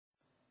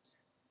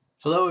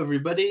Hello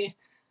everybody,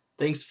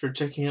 thanks for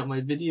checking out my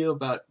video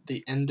about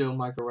the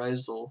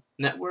Endomycorrhizal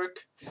network.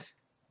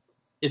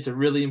 It's a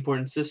really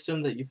important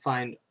system that you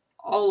find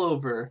all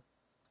over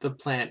the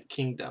plant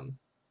kingdom.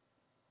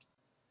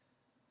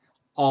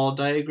 All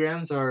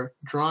diagrams are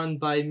drawn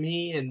by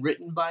me and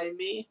written by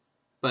me,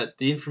 but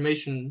the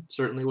information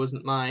certainly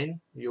wasn't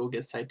mine. You'll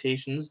get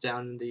citations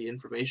down in the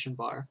information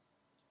bar.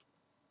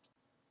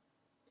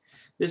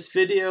 This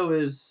video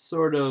is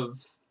sort of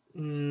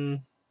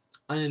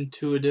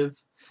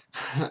unintuitive.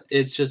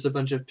 It's just a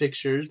bunch of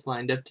pictures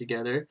lined up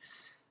together.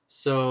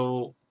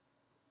 So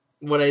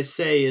what I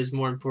say is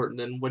more important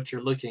than what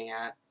you're looking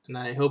at, and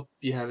I hope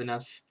you have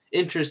enough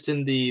interest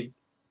in the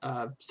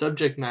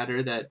subject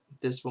matter that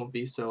this won't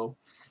be so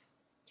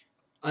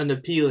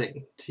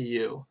unappealing to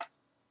you.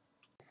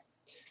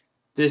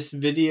 This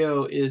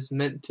video is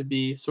meant to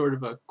be sort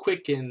of a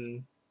quick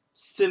and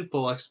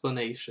simple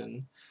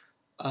explanation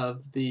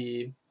of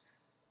the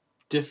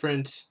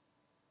different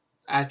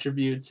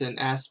attributes and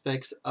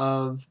aspects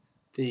of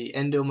the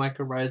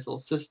endomycorrhizal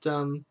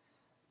system.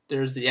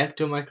 There's the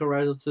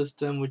ectomycorrhizal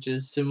system, which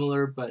is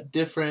similar but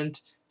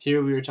different.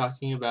 Here we are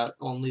talking about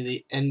only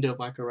the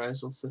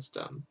endomycorrhizal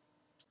system.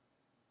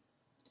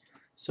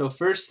 So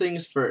first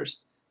things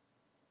first,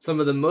 some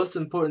of the most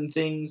important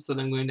things that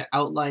I'm going to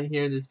outline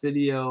here in this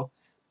video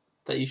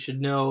that you should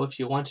know if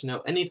you want to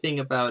know anything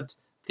about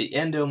the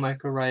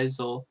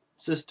endomycorrhizal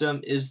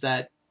system is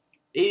that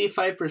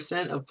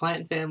 85% of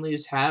plant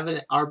families have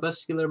an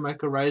arbuscular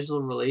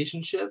mycorrhizal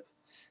relationship,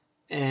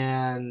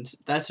 and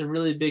that's a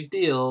really big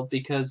deal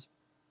because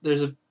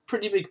there's a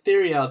pretty big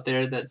theory out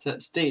there that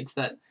states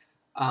that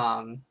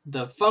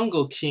the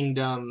fungal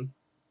kingdom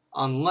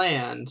on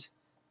land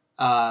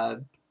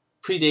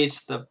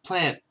predates the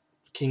plant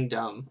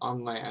kingdom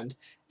on land,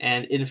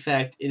 and in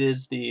fact it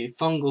is the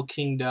fungal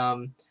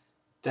kingdom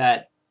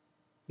that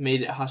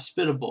made it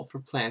hospitable for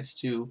plants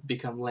to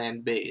become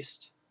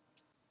land-based.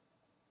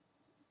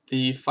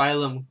 The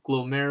phylum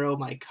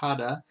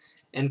Glomeromycota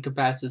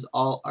encompasses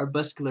all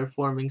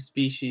arbuscular-forming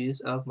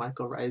species of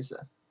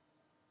Mycorrhiza.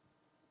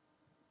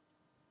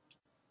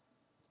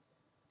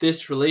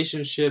 This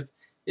relationship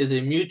is a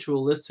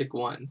mutualistic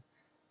one.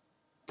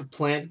 The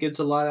plant gets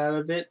a lot out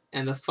of it,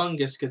 and the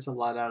fungus gets a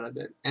lot out of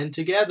it, and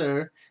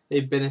together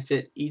they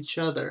benefit each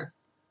other.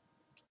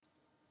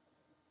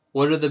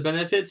 What are the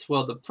benefits?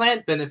 Well, the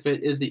plant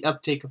benefit is the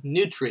uptake of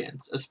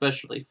nutrients,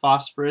 especially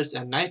phosphorus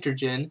and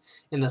nitrogen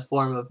in the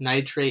form of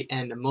nitrate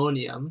and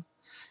ammonium,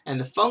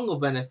 and the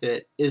fungal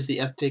benefit is the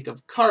uptake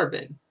of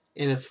carbon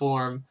in the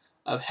form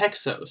of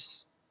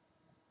hexose.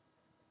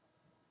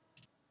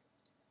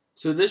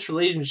 So this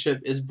relationship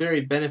is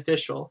very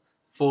beneficial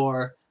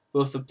for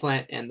both the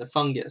plant and the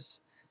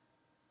fungus.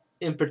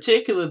 In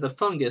particular the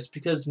fungus,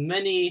 because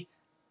many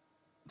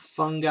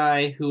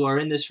fungi who are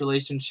in this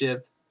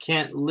relationship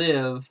can't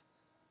live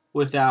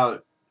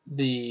without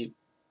the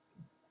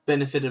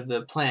benefit of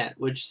the plant,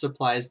 which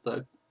supplies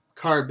the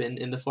carbon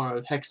in the form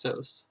of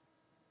hexose.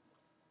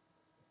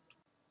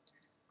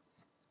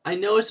 I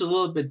know it's a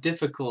little bit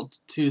difficult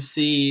to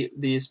see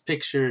these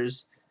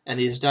pictures and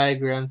these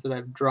diagrams that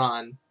I've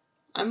drawn.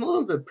 I'm a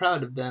little bit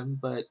proud of them,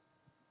 but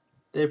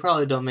they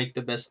probably don't make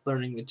the best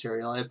learning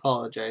material. I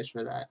apologize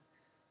for that.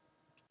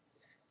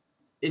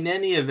 In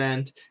any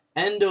event,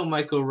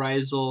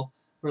 endomycorrhizal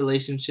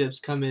relationships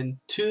come in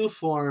two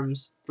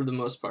forms for the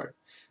most part: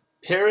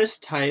 Paris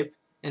type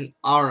and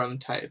Arum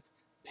type.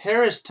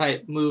 Paris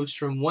type moves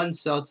from one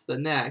cell to the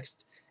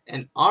next,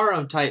 and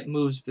Arum type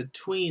moves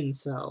between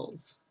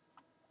cells.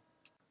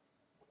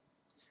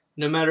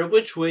 No matter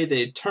which way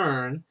they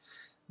turn,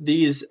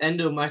 these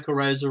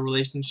endomycorrhizal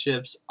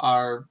relationships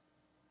are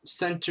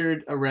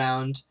centered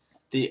around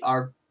the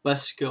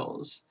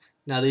arbuscules.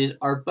 Now these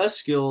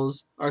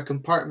arbuscules are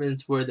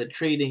compartments where the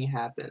trading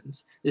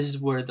happens. This is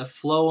where the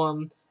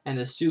phloem and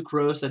the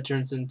sucrose that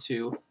turns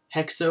into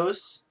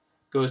hexose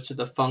goes to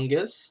the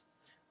fungus,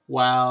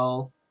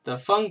 while the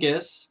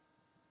fungus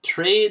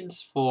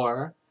trades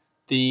for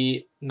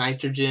the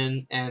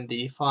nitrogen and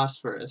the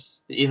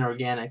phosphorus, the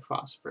inorganic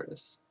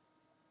phosphorus.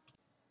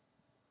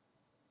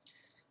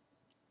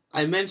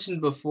 I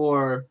mentioned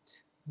before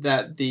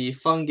that the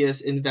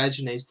fungus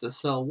invaginates the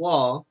cell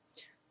wall,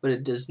 but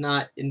it does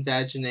not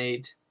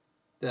invaginate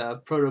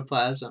the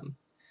protoplasm.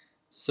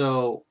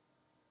 So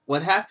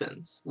what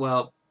happens?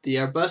 Well, the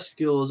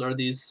arbuscules are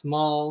these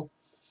small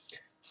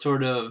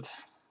sort of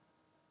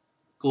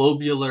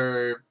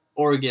globular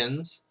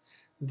organs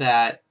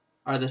that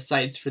are the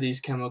sites for these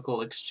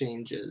chemical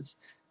exchanges.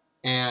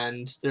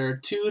 And there are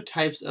two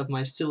types of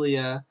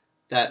mycelia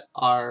that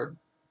are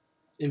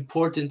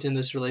important in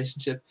this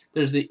relationship.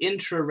 There's the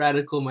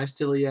Intra-Radical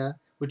Mycelia,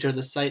 which are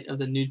the site of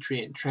the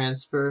nutrient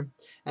transfer,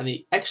 and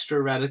the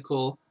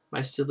Extra-Radical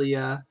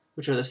Mycelia,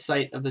 which are the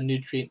site of the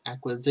nutrient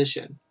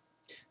acquisition.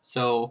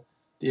 So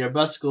the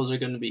arbuscules are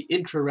going to be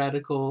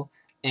intra-radical,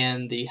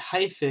 and the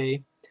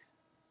hyphae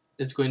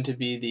is going to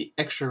be the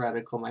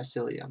extra-radical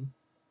mycelium.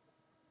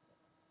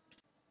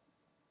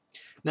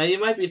 Now you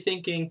might be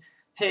thinking,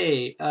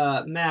 hey,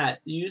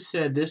 Matt, you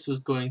said this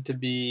was going to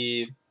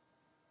be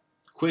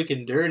quick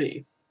and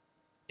dirty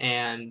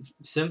and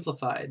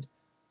simplified.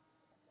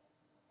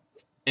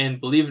 And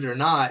believe it or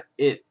not,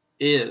 it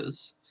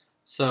is.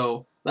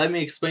 So let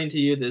me explain to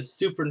you this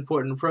super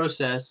important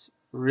process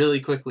really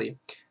quickly.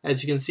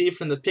 As you can see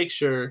from the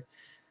picture,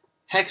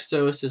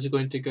 hexose is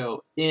going to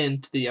go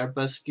into the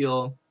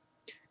arbuscule,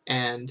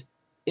 and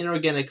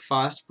inorganic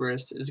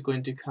phosphorus is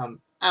going to come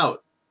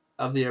out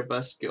of the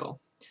arbuscule.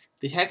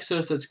 The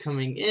hexose that's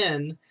coming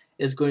in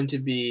is going to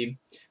be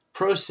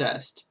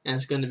processed, and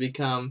it's going to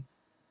become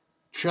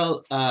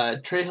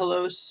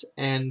trehalose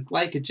and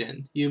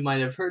glycogen. You might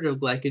have heard of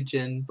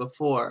glycogen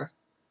before.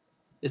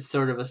 It's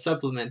sort of a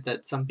supplement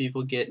that some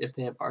people get if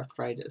they have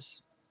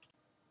arthritis.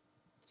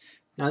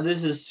 Now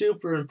this is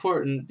super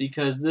important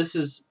because this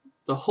is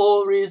the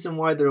whole reason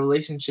why the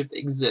relationship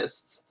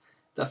exists.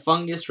 The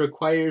fungus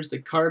requires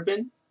the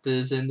carbon that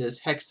is in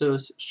this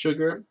hexose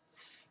sugar,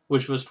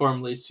 which was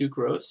formerly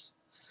sucrose,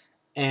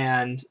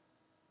 and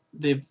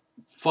the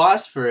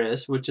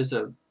phosphorus, which is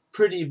a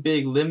pretty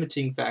big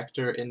limiting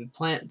factor in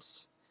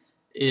plants,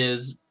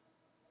 is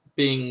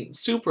being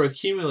super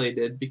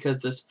accumulated because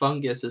this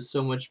fungus is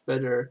so much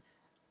better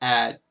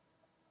at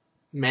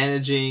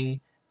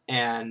managing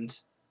and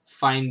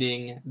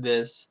finding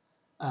this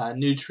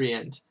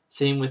nutrient.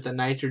 Same with the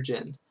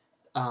nitrogen.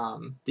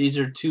 These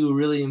are two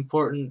really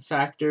important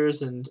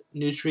factors and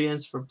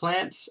nutrients for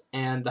plants,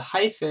 and the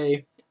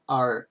hyphae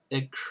are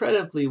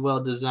incredibly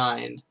well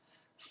designed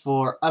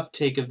for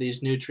uptake of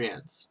these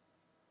nutrients.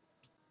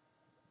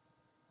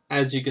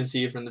 As you can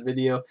see from the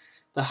video,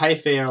 the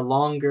hyphae are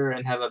longer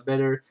and have a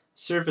better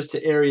surface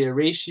to area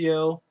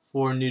ratio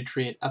for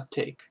nutrient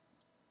uptake.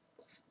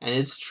 And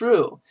it's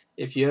true.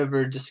 If you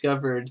ever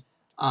discovered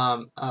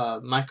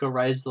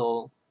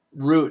mycorrhizal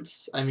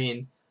roots, I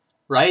mean,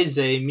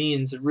 rhizae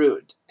means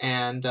root,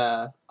 and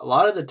a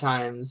lot of the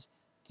times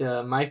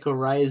the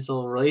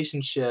mycorrhizal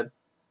relationship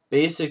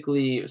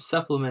basically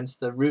supplements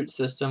the root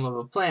system of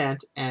a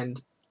plant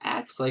and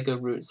acts like a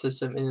root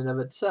system in and of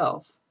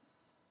itself.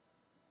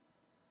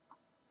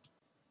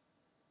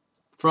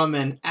 From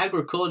an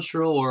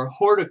agricultural or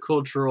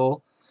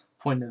horticultural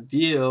point of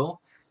view,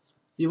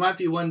 you might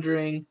be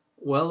wondering,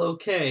 well,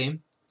 okay,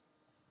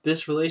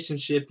 this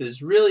relationship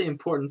is really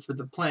important for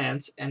the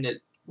plants, and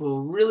it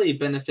will really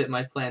benefit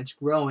my plants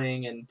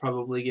growing and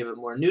probably give it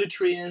more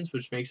nutrients,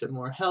 which makes it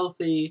more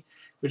healthy,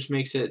 which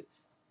makes it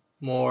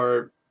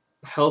more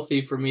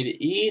healthy for me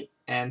to eat,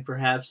 and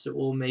perhaps it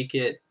will make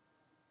it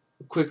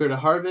quicker to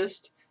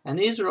harvest. And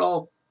these are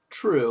all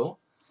true,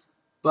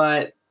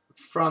 but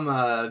from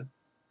a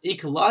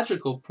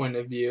ecological point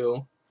of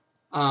view,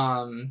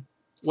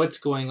 what's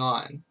going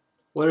on?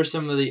 What are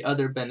some of the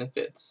other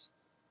benefits?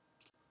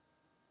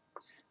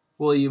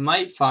 Well, you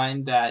might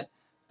find that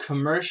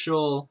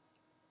commercial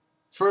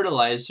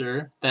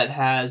fertilizer that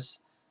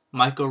has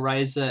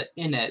mycorrhiza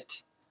in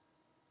it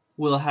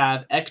will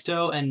have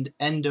ecto and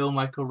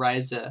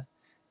endomycorrhiza,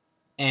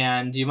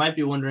 and you might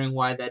be wondering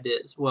why that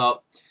is.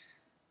 Well,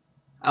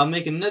 I'll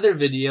make another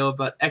video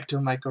about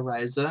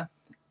ectomycorrhiza,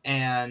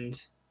 and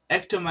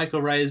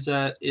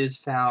ectomycorrhiza is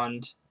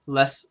found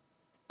less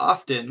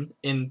often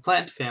in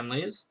plant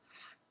families.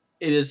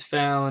 It is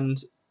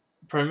found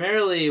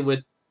primarily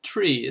with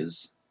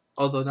trees,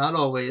 although not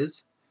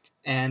always,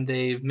 and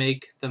they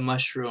make the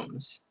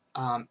mushrooms.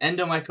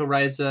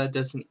 Endomycorrhiza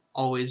doesn't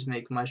always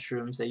make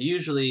mushrooms. They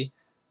usually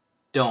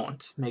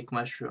don't make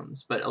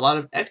mushrooms, but a lot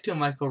of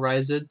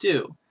ectomycorrhiza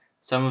do.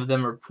 Some of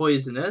them are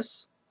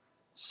poisonous.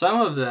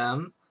 Some of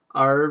them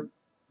are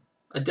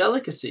a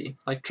delicacy,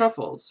 like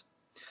truffles.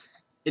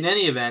 In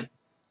any event,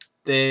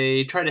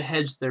 they try to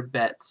hedge their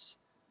bets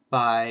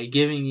by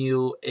giving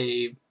you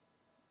a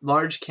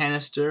large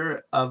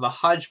canister of a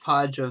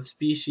hodgepodge of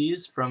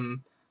species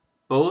from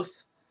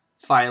both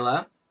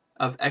phyla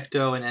of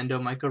ecto and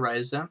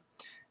endomycorrhiza,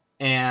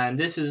 and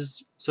this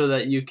is so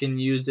that you can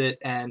use it,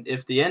 and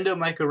if the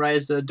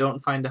endomycorrhiza don't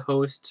find a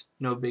host,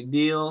 no big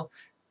deal.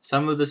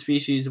 Some of the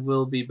species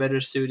will be better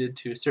suited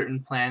to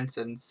certain plants,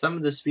 and some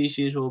of the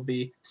species will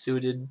be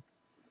suited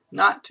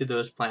not to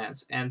those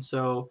plants, and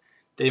so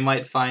they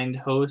might find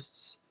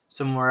hosts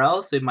somewhere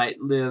else. They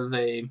might live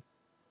a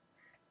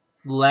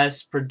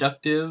less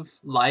productive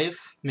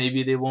life.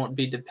 Maybe they won't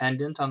be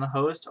dependent on a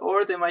host,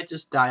 or they might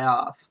just die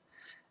off.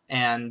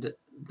 And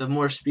the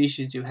more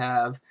species you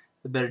have,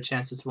 the better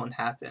chance this won't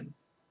happen.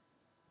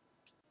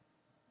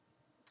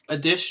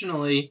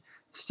 Additionally,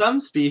 some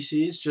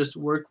species just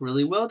work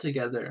really well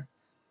together.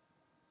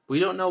 We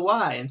don't know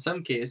why in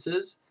some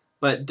cases,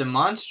 but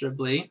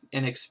demonstrably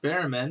in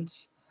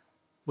experiments,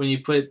 when you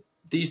put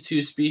these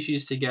two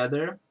species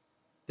together,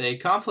 they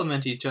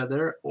complement each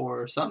other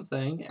or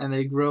something, and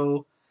they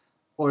grow,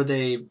 or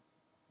they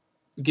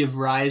give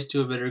rise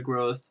to a better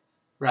growth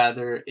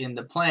rather in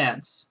the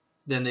plants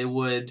than they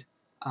would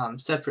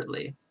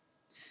separately.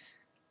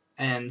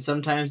 And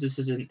sometimes this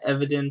is an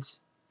evident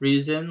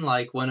reason,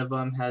 like one of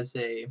them has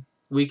a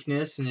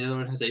weakness and the other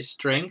one has a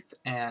strength,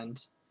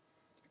 and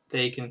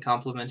they can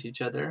complement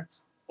each other.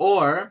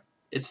 Or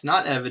it's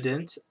not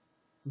evident,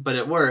 but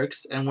it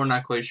works, and we're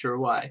not quite sure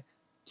why.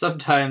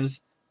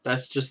 Sometimes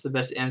that's just the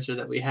best answer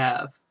that we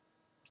have.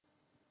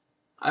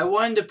 I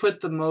wanted to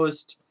put the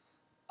most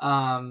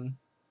applicative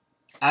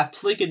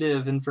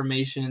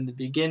information in the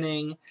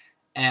beginning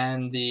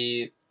and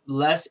the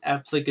less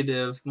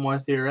applicative, more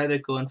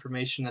theoretical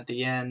information at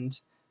the end,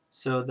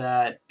 so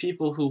that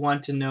people who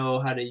want to know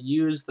how to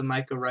use the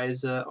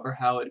mycorrhiza or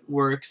how it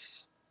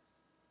works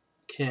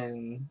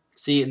can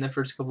see it in the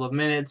first couple of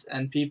minutes,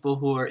 and people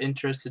who are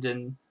interested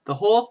in the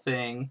whole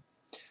thing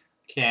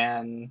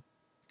can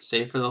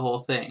stay for the whole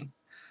thing.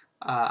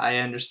 I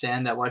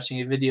understand that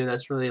watching a video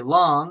that's really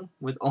long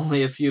with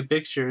only a few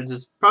pictures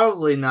is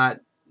probably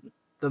not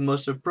the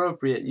most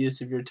appropriate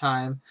use of your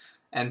time,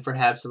 and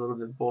perhaps a little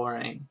bit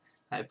boring.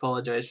 I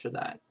apologize for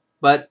that.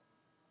 But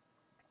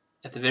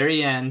at the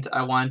very end,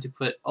 I wanted to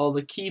put all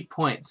the key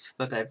points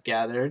that I've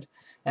gathered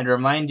and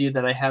remind you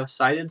that I have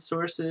cited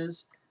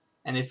sources,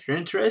 and if you're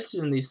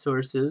interested in these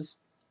sources,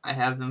 I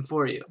have them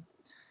for you.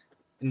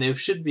 And they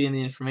should be in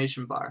the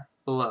information bar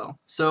below.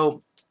 So,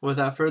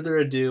 without further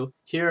ado,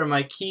 here are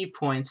my key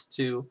points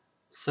to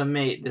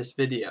summate this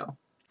video.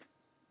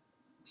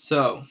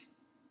 So,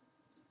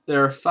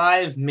 there are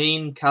 5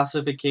 main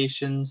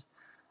classifications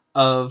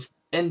of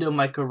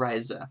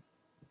Endomycorrhiza: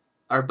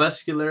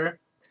 Arbuscular,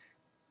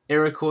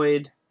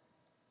 Ericoid,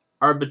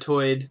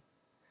 Arbutoid,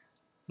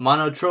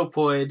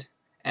 Monotropoid,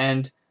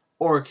 and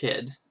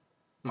Orchid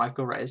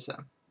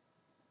mycorrhiza.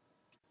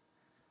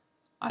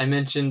 I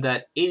mentioned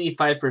that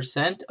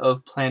 85%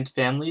 of plant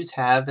families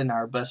have an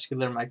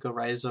arbuscular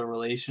mycorrhizal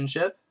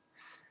relationship.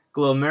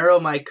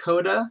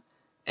 Glomeromycota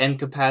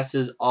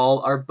encompasses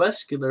all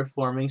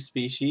arbuscular-forming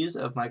species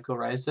of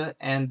mycorrhiza,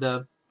 and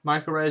the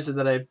mycorrhiza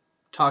that I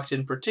talked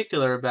in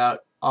particular about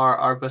are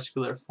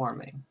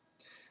arbuscular-forming.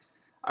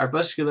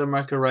 Arbuscular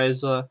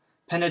mycorrhiza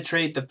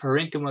penetrate the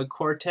parenchyma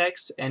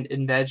cortex and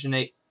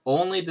invaginate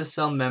only the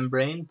cell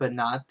membrane, but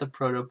not the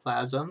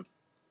protoplasm.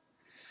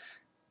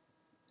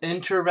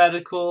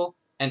 Intra-Radical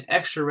and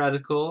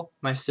Extra-Radical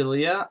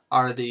Mycelia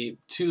are the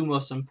 2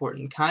 most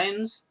important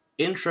kinds.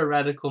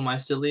 Intra-Radical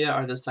Mycelia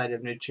are the site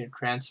of nutrient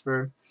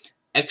transfer.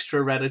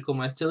 Extra-Radical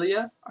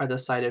Mycelia are the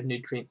site of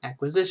nutrient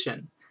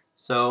acquisition.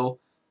 So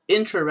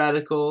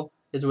intra-radical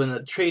is when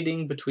the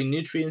trading between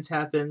nutrients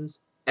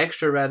happens.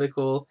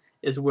 Extra-radical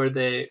is where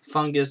the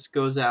fungus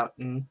goes out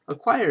and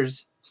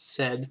acquires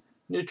said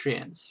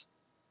nutrients.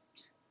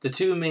 The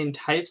 2 main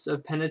types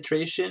of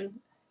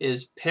penetration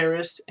is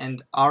Paris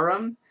and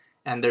Arum,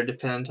 and they're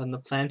dependent on the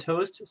plant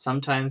host.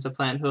 Sometimes a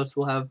plant host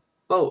will have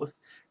both.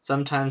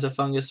 Sometimes a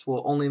fungus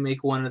will only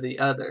make one or the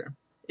other.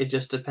 It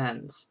just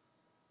depends.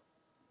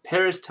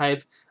 Paris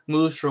type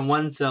moves from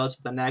one cell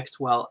to the next,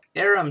 while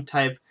Arum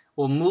type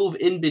will move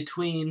in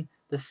between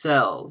the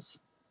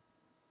cells.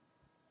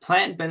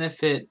 Plant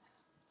benefit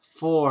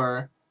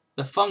for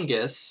the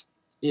fungus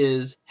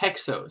is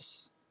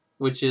hexose,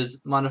 which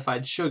is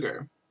modified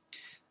sugar.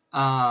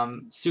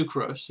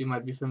 Sucrose, you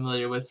might be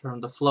familiar with from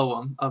the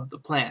phloem of the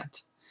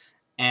plant.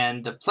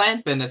 And the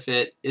plant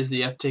benefit is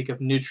the uptake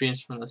of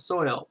nutrients from the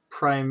soil,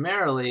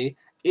 primarily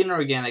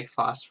inorganic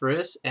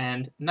phosphorus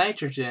and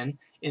nitrogen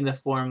in the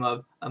form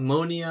of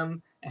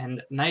ammonium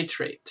and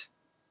nitrate.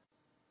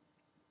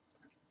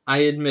 I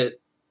admit,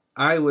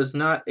 I was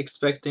not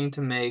expecting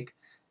to make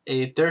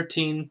a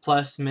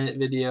 13+ minute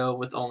video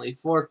with only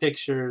 4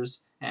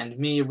 pictures and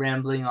me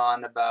rambling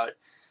on about,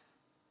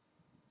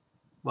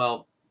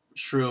 well,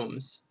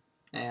 shrooms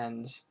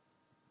and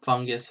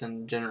fungus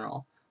in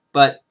general.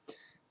 But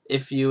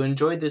if you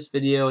enjoyed this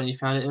video and you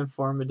found it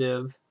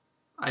informative,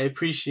 I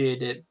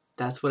appreciate it.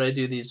 That's what I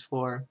do these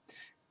for.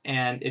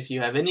 And if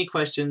you have any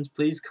questions,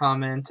 please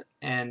comment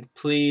and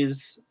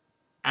please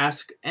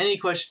ask any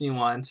question you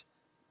want.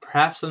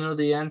 Perhaps I'll know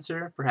the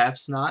answer,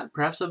 perhaps not.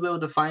 Perhaps I'll be able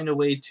to find a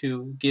way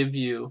to give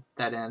you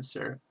that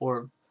answer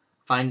or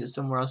find it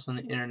somewhere else on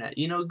the internet.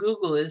 You know,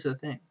 Google is a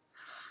thing.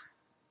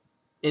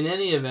 In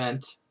any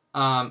event,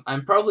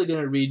 I'm probably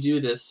going to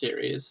redo this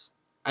series.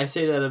 I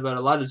say that about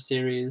a lot of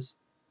series,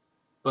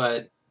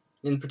 but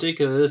in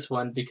particular this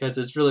one because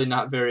it's really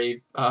not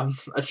very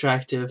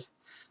attractive.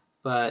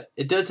 But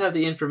it does have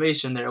the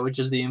information there, which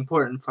is the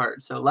important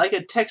part. So like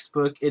a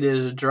textbook, it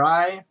is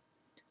dry,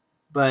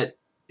 but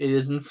it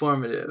is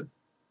informative.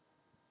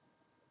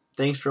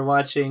 Thanks for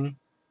watching.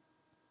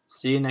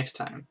 See you next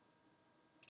time.